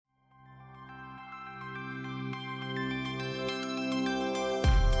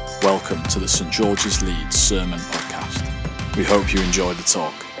Welcome to the St George's Leeds Sermon Podcast. We hope you enjoy the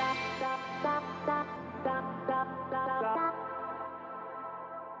talk.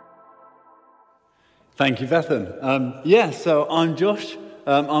 Thank you, Bethan. So I'm Josh.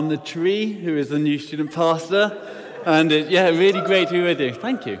 I'm the tree who is the new student pastor. And really great to be with you.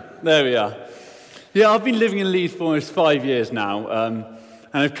 Thank you. There we are. I've been living in Leeds for almost 5 years now. And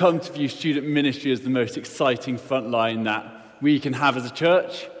I've come to view student ministry as the most exciting frontline that we can have as a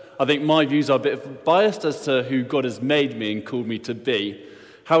church. I think my views are a bit biased as to who God has made me and called me to be.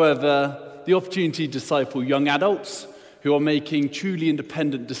 However, the opportunity to disciple young adults who are making truly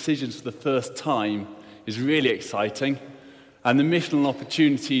independent decisions for the first time is really exciting. And the missional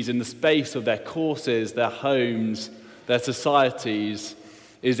opportunities in the space of their courses, their homes, their societies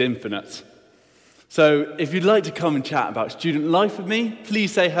is infinite. So if you'd like to come and chat about student life with me,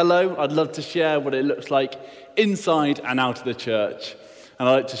 please say hello. I'd love to share what it looks like inside and out of the church. And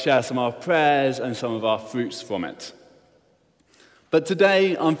I'd like to share some of our prayers and some of our fruits from it. But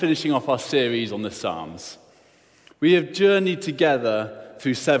today, I'm finishing off our series on the Psalms. We have journeyed together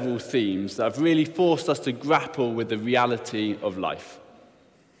through several themes that have really forced us to grapple with the reality of life.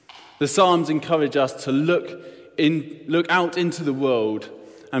 The Psalms encourage us to look out into the world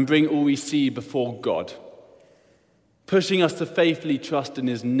and bring all we see before God, pushing us to faithfully trust in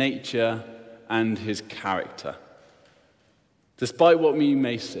His nature and His character, despite what we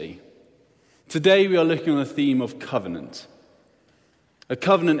may see. Today we are looking on the theme of covenant. A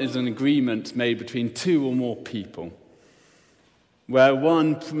covenant is an agreement made between two or more people, where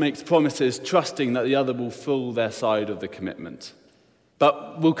one makes promises trusting that the other will fulfill their side of the commitment.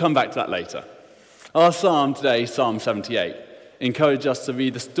 But we'll come back to that later. Our psalm today, Psalm 78, encourages us to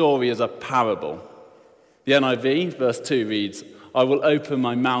read the story as a parable. The NIV, verse 2 reads, "I will open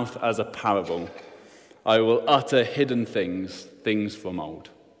my mouth as a parable. I will utter hidden things from old."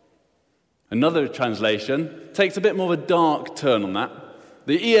 Another translation takes a bit more of a dark turn on that.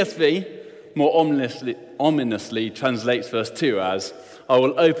 The ESV more ominously translates verse 2 as, "I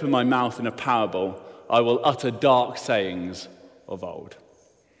will open my mouth in a parable. I will utter dark sayings of old."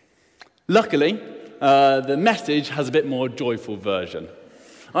 Luckily, the Message has a bit more joyful version.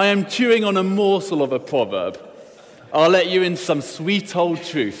 "I am chewing on a morsel of a proverb. I'll let you in some sweet old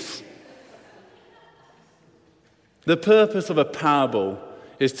truths." The purpose of a parable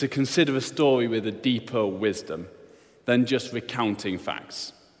is to consider a story with a deeper wisdom than just recounting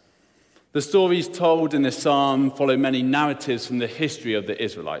facts. The stories told in this psalm follow many narratives from the history of the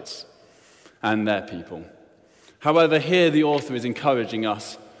Israelites and their people. However, here the author is encouraging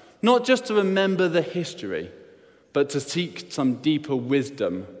us not just to remember the history, but to seek some deeper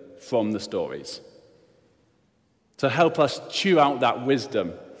wisdom from the stories. To help us chew out that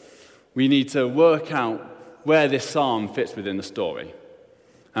wisdom, we need to work out where this psalm fits within the story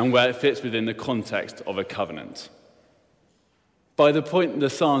and where it fits within the context of a covenant. By the point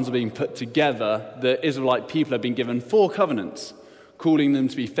the Psalms are being put together, the Israelite people have been given 4 covenants, calling them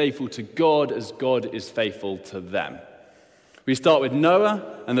to be faithful to God as God is faithful to them. We start with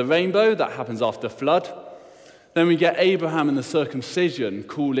Noah and the rainbow, that happens after the flood. Then we get Abraham and the circumcision,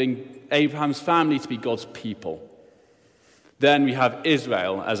 calling Abraham's family to be God's people. Then we have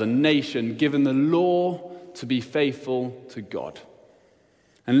Israel as a nation given the law to be faithful to God.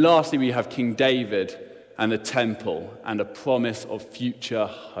 And lastly, we have King David and the temple and a promise of future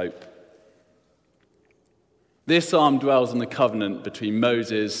hope. This psalm dwells on the covenant between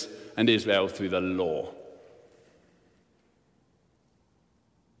Moses and Israel through the law.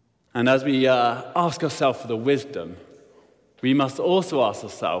 And as we ask ourselves for the wisdom, we must also ask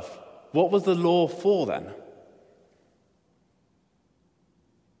ourselves, what was the law for then?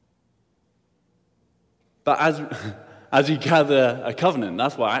 But as we gather a covenant,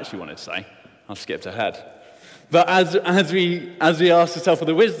 that's what I actually wanted to say. I skipped ahead. But as we ask ourselves for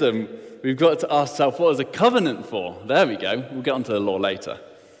the wisdom, we've got to ask ourselves, what is a covenant for? There we go. We'll get onto the law later.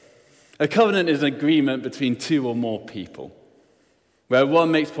 A covenant is an agreement between 2 or more people, where one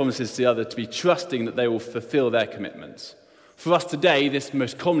makes promises to the other to be trusting that they will fulfill their commitments. For us today, this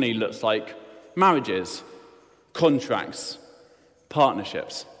most commonly looks like marriages, contracts,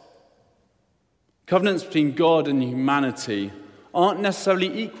 partnerships. Covenants between God and humanity aren't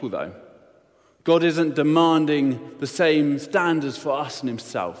necessarily equal, though. God isn't demanding the same standards for us and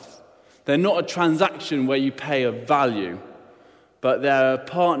Himself. They're not a transaction where you pay a value, but they're a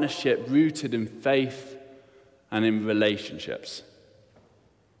partnership rooted in faith and in relationships.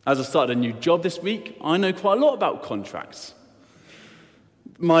 As I started a new job this week, I know quite a lot about contracts.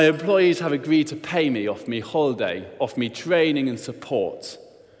 My employees have agreed to pay me, offer me holiday, offer me training and support.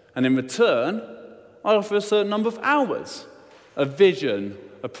 And in return, I offer a certain number of hours, a vision,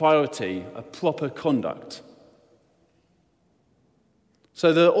 a priority, a proper conduct.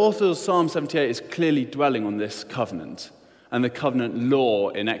 So the author of Psalm 78 is clearly dwelling on this covenant and the covenant law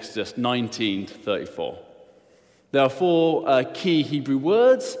in Exodus 19 to 34. There are four key Hebrew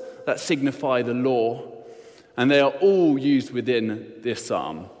words that signify the law, and they are all used within this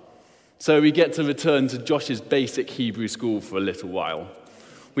psalm. So we get to return to Josh's basic Hebrew school for a little while.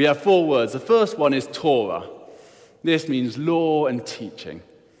 We have four words. The first one is Torah. This means law and teaching.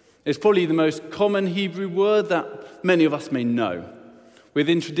 It's probably the most common Hebrew word that many of us may know.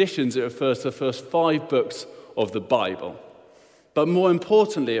 Within traditions, it refers to the first 5 books of the Bible. But more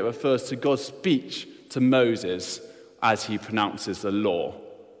importantly, it refers to God's speech to Moses as he pronounces the law.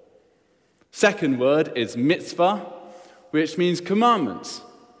 Second word is mitzvah, which means commandments.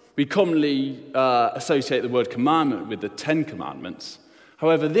 We commonly associate the word commandment with the 10 Commandments.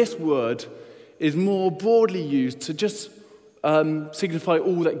 However, this word is more broadly used to just signify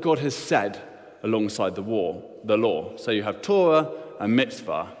all that God has said alongside the law. So you have Torah and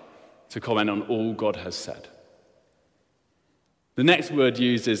mitzvah to comment on all God has said. The next word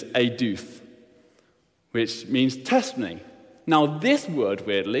used is aduth, which means testimony. Now, this word,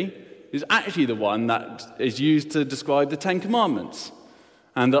 weirdly, is actually the one that is used to describe the 10 Commandments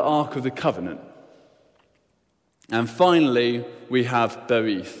and the Ark of the Covenant. And finally, we have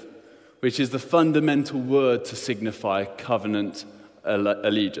berith, which is the fundamental word to signify covenant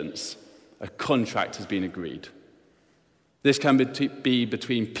allegiance. A contract has been agreed. This can be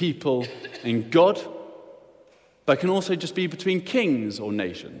between people and God, but can also just be between kings or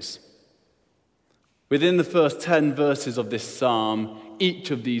nations. Within the first 10 verses of this psalm,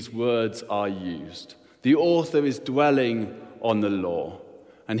 each of these words are used. The author is dwelling on the law,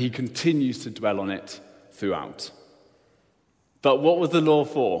 and he continues to dwell on it throughout. But what was the law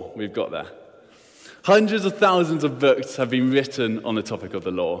for? We've got there. Hundreds of thousands of books have been written on the topic of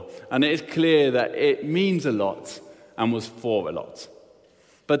the law, and it is clear that it means a lot and was for a lot.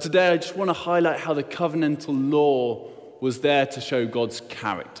 But today I just want to highlight how the covenantal law was there to show God's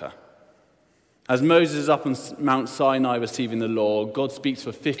character. As Moses is up on Mount Sinai receiving the law, God speaks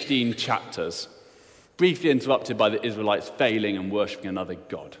for 15 chapters, briefly interrupted by the Israelites failing and worshipping another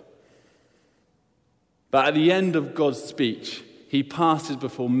god. But at the end of God's speech, he passes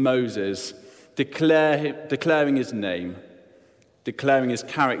before Moses, declaring his name, declaring his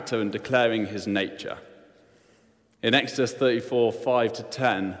character, and declaring his nature. In Exodus 34,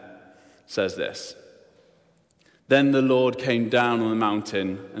 5-10, says this: Then the Lord came down on the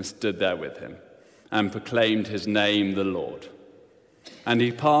mountain and stood there with him, and proclaimed his name, the Lord. And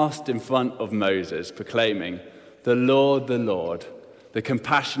he passed in front of Moses, proclaiming, the Lord, the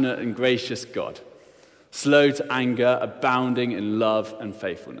compassionate and gracious God, slow to anger, abounding in love and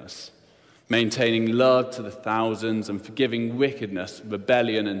faithfulness, maintaining love to the thousands and forgiving wickedness,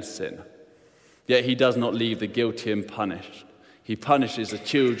 rebellion and sin. Yet he does not leave the guilty unpunished. He punishes the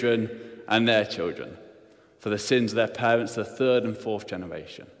children and their children for the sins of their parents, the 3rd and 4th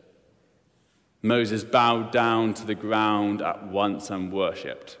generation. Moses bowed down to the ground at once and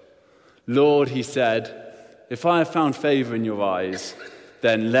worshipped. Lord, he said, if I have found favor in your eyes,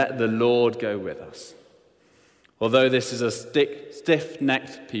 then let the Lord go with us. Although this is a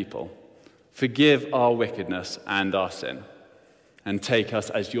stiff-necked people, forgive our wickedness and our sin, and take us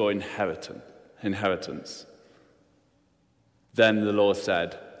as your inheritance. Then the Lord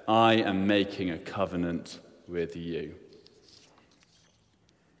said, I am making a covenant with you.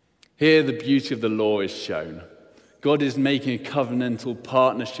 Here the beauty of the law is shown. God is making a covenantal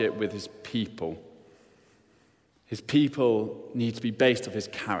partnership with his people. His people need to be based off his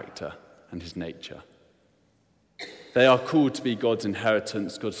character and his nature. They are called to be God's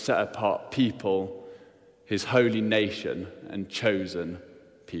inheritance, God's set-apart people, his holy nation and chosen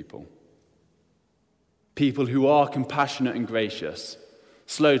people. People who are compassionate and gracious,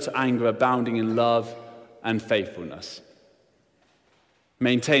 slow to anger, abounding in love and faithfulness,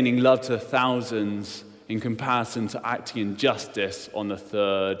 maintaining love to thousands in comparison to acting in justice on the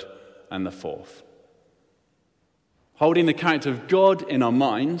 3rd and the 4th. Holding the character of God in our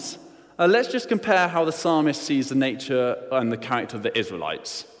minds, let's just compare how the psalmist sees the nature and the character of the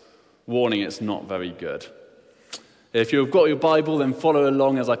Israelites, warning it's not very good. If you've got your Bible, then follow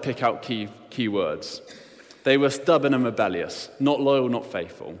along as I pick out key words. They were stubborn and rebellious, not loyal, not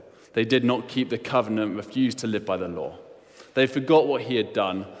faithful. They did not keep the covenant, refused to live by the law. They forgot what he had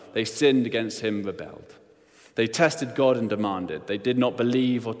done. They sinned against him, rebelled. They tested God and demanded. They did not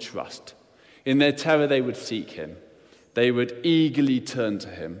believe or trust. In their terror, they would seek him. They would eagerly turn to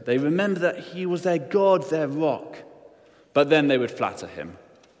him. They remembered that he was their God, their rock. But then they would flatter him,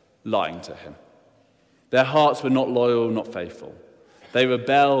 lying to him. Their hearts were not loyal, not faithful. They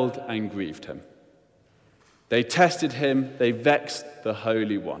rebelled and grieved him. They tested him, they vexed the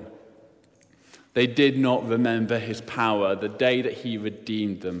Holy One. They did not remember his power, the day that he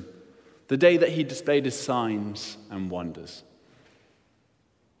redeemed them, the day that he displayed his signs and wonders.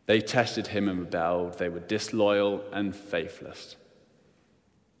 They tested him and rebelled. They were disloyal and faithless.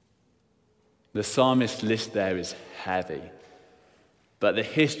 The psalmist's list there is heavy, but the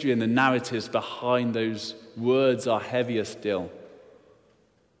history and the narratives behind those words are heavier still.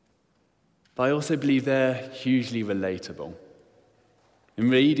 But I also believe they're hugely relatable. In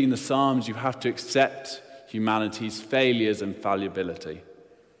reading the Psalms, you have to accept humanity's failures and fallibility.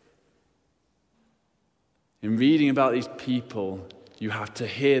 In reading about these people, you have to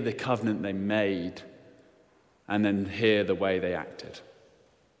hear the covenant they made and then hear the way they acted.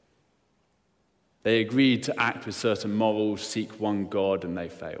 They agreed to act with certain morals, seek one God, and they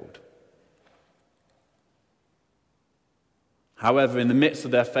failed. However, in the midst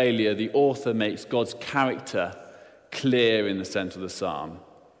of their failure, the author makes God's character clear in the center of the psalm.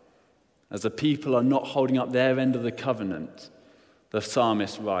 As the people are not holding up their end of the covenant, the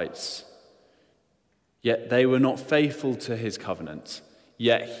psalmist writes, "Yet they were not faithful to his covenant,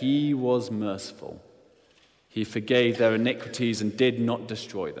 yet he was merciful. He forgave their iniquities and did not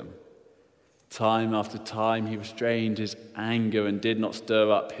destroy them. Time after time he restrained his anger and did not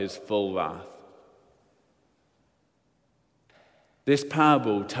stir up his full wrath." This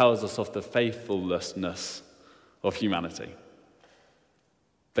parable tells us of the faithlessness of humanity.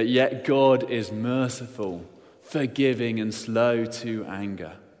 But yet God is merciful, forgiving, and slow to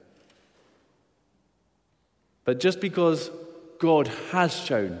anger. But just because God has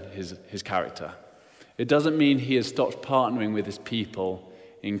shown his character, it doesn't mean he has stopped partnering with his people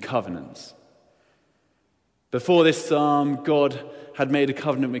in covenants. Before this psalm, God had made a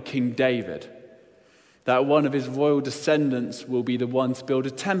covenant with King David that one of his royal descendants will be the one to build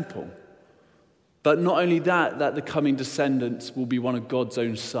a temple. But not only that the coming descendants will be one of God's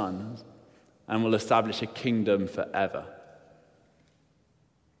own sons and will establish a kingdom forever.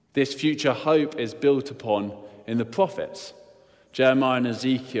 This future hope is built upon in the prophets. Jeremiah and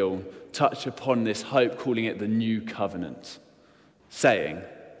Ezekiel touch upon this hope, calling it the new covenant, saying,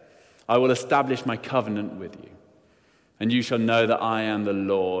 "I will establish my covenant with you, and you shall know that I am the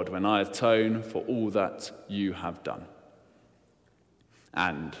Lord when I atone for all that you have done.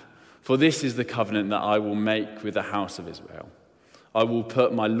 And for this is the covenant that I will make with the house of Israel. I will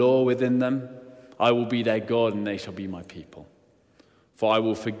put my law within them. I will be their God, and they shall be my people. For I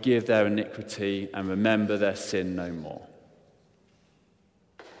will forgive their iniquity and remember their sin no more."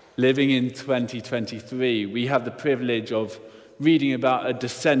 Living in 2023, we have the privilege of reading about a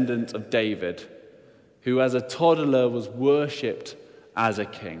descendant of David who as a toddler was worshipped as a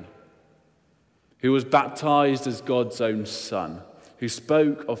king, who was baptized as God's own son, who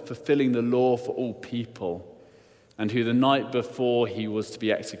spoke of fulfilling the law for all people, and who the night before he was to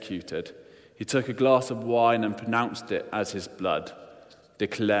be executed, he took a glass of wine and pronounced it as his blood,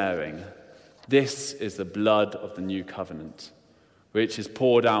 declaring, "This is the blood of the new covenant, which is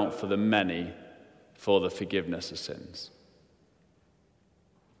poured out for the many for the forgiveness of sins."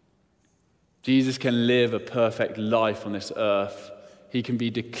 Jesus can live a perfect life on this earth. He can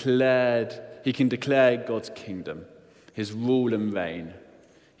declare God's kingdom, his rule and reign.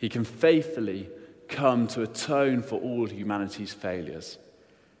 He can faithfully come to atone for all humanity's failures.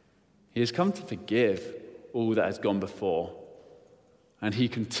 He has come to forgive all that has gone before, and he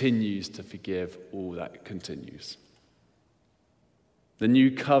continues to forgive all that continues. The new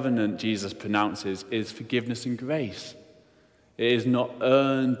covenant Jesus pronounces is forgiveness and grace. It is not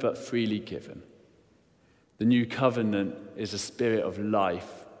earned but freely given. The new covenant is a spirit of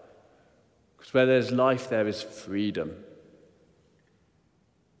life, because where there's life, there is freedom.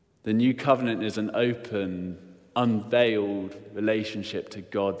 The new covenant is an open, unveiled relationship to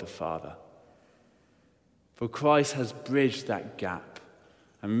God the Father. For Christ has bridged that gap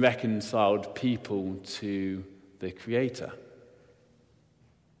and reconciled people to the Creator.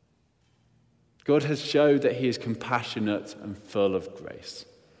 God has showed that he is compassionate and full of grace.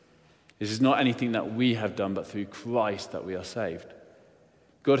 This is not anything that we have done, but through Christ that we are saved.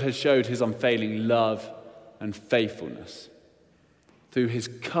 God has showed his unfailing love and faithfulness. Through his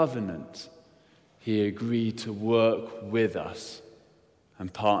covenant, he agreed to work with us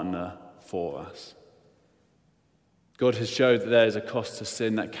and partner for us. God has showed that there is a cost to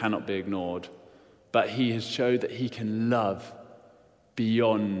sin that cannot be ignored, but he has showed that he can love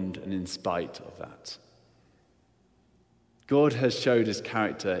beyond and in spite of that. God has showed his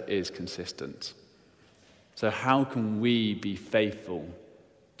character is consistent. So how can we be faithful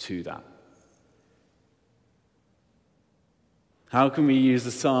to that? How can we use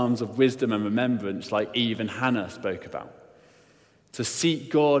the Psalms of wisdom and remembrance like Eve and Hannah spoke about, to seek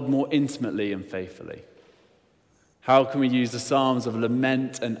God more intimately and faithfully? How can we use the Psalms of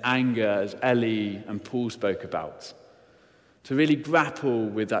lament and anger, as Ellie and Paul spoke about, to really grapple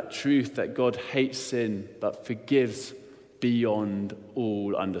with that truth that God hates sin but forgives beyond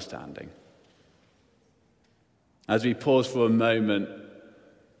all understanding? As we pause for a moment,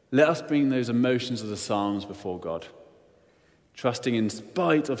 let us bring those emotions of the Psalms before God, trusting in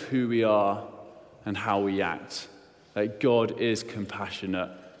spite of who we are and how we act, that God is compassionate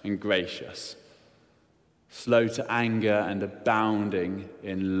and gracious, slow to anger and abounding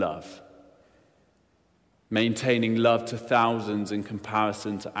in love, maintaining love to thousands in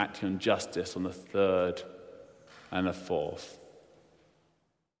comparison to acting on justice on the third and the fourth.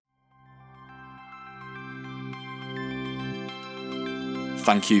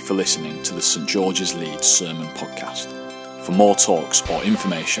 Thank you for listening to the St George's Leeds Sermon Podcast. For more talks or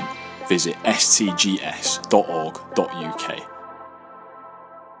information, visit stgs.org.uk.